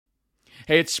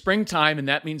Hey, it's springtime, and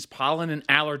that means pollen and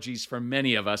allergies for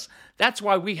many of us. That's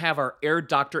why we have our Air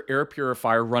Doctor air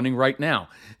purifier running right now.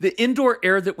 The indoor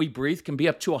air that we breathe can be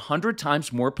up to 100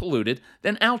 times more polluted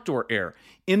than outdoor air.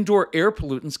 Indoor air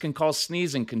pollutants can cause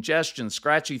sneezing, congestion,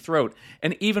 scratchy throat,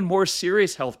 and even more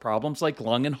serious health problems like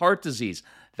lung and heart disease.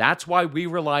 That's why we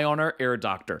rely on our Air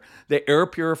Doctor, the air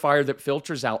purifier that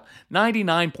filters out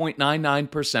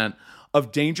 99.99%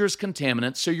 of dangerous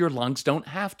contaminants so your lungs don't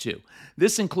have to.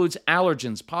 This includes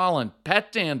allergens, pollen,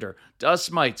 pet dander,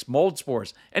 dust mites, mold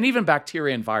spores, and even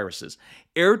bacteria and viruses.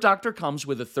 Air Doctor comes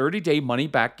with a 30-day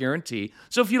money-back guarantee,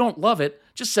 so if you don't love it,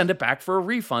 just send it back for a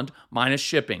refund minus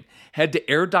shipping. Head to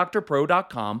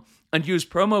airdoctorpro.com and use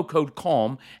promo code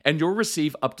CALM, and you'll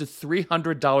receive up to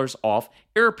 $300 off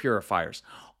air purifiers.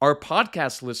 Our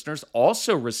podcast listeners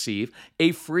also receive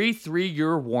a free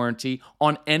 3-year warranty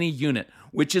on any unit,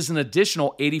 which is an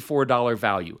additional $84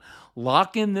 value.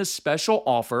 Lock in this special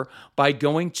offer by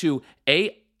going to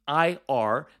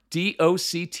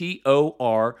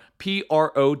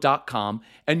airdoctorpro.com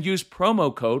and use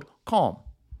promo code CALM.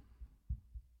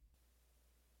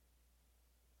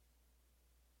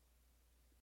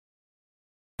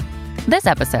 This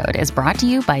episode is brought to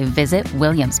you by Visit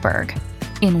Williamsburg.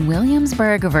 In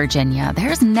Williamsburg, Virginia,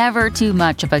 there's never too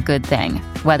much of a good thing.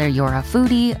 Whether you're a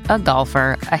foodie, a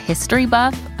golfer, a history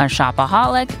buff, a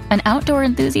shopaholic, an outdoor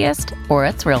enthusiast, or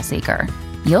a thrill seeker,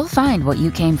 you'll find what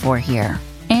you came for here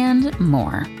and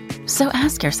more. So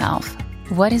ask yourself,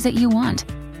 what is it you want?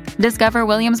 Discover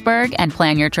Williamsburg and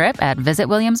plan your trip at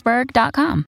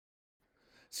visitwilliamsburg.com.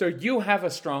 So you have a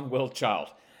strong-willed child,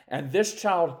 and this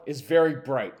child is very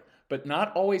bright, but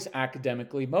not always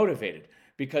academically motivated,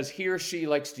 because he or she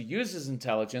likes to use his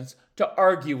intelligence to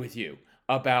argue with you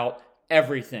about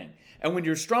everything. And when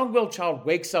your strong-willed child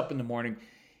wakes up in the morning,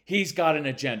 he's got an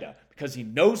agenda because he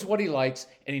knows what he likes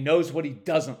and he knows what he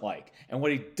doesn't like. And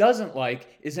what he doesn't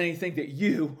like is anything that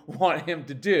you want him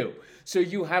to do. So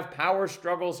you have power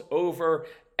struggles over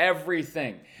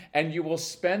everything. And you will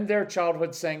spend their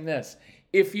childhood saying this: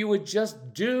 if you would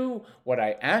just do what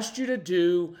I asked you to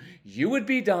do, you would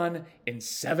be done in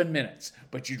 7 minutes.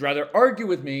 But you'd rather argue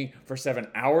with me for 7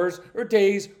 hours or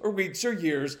days or weeks or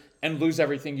years and lose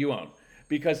everything you own.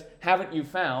 Because haven't you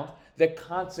found that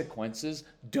consequences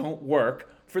don't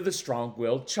work for the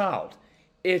strong-willed child?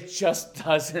 It just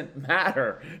doesn't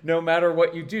matter. No matter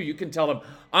what you do, you can tell them,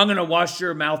 I'm going to wash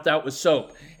your mouth out with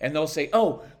soap. And they'll say,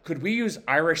 oh, could we use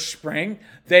Irish Spring?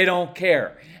 They don't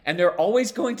care. And they're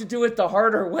always going to do it the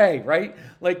harder way, right?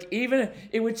 Like, even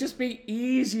it would just be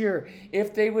easier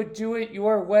if they would do it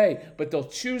your way, but they'll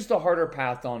choose the harder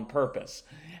path on purpose.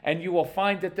 And you will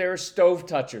find that they're stove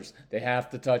touchers. They have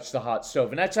to touch the hot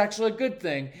stove. And that's actually a good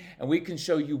thing. And we can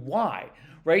show you why.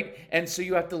 Right? And so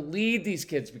you have to lead these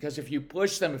kids, because if you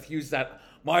push them, if you use that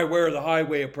my way or the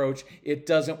highway approach, it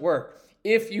doesn't work.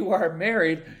 If you are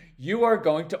married, you are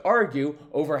going to argue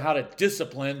over how to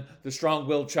discipline the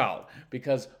strong-willed child,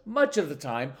 because much of the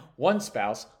time, one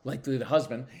spouse, likely the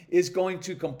husband, is going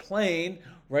to complain,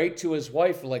 right, to his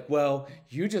wife, like, well,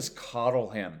 you just coddle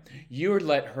him. You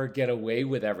let her get away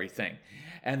with everything.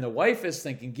 And the wife is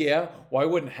thinking, yeah, well, I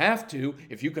wouldn't have to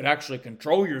if you could actually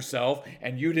control yourself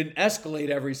and you didn't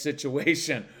escalate every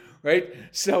situation, right?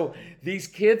 So these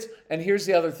kids, and here's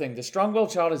the other thing, the strong-willed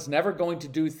child is never going to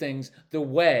do things the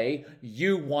way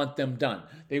you want them done.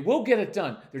 They will get it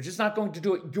done. They're just not going to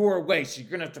do it your way. So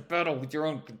you're going to have to battle with your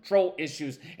own control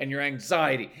issues and your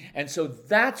anxiety. And so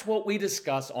that's what we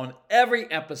discuss on every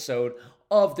episode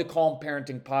of the Calm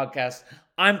Parenting Podcast.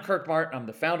 I'm Kirk Martin. I'm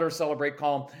the founder of Celebrate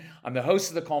Calm. I'm the host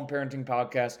of the Calm Parenting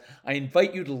Podcast. I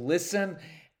invite you to listen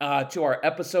to our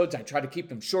episodes. I try to keep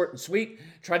them short and sweet.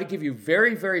 Try to give you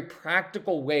very, very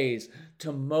practical ways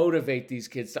to motivate these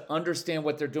kids, to understand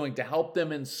what they're doing, to help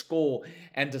them in school,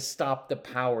 and to stop the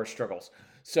power struggles.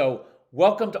 So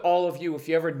welcome to all of you. If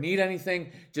you ever need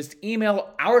anything, just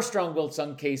email our strong-willed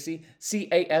son, Casey,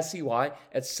 Casey,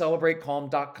 at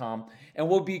celebratecalm.com, and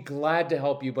we'll be glad to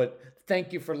help you. But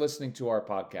thank you for listening to our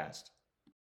podcast.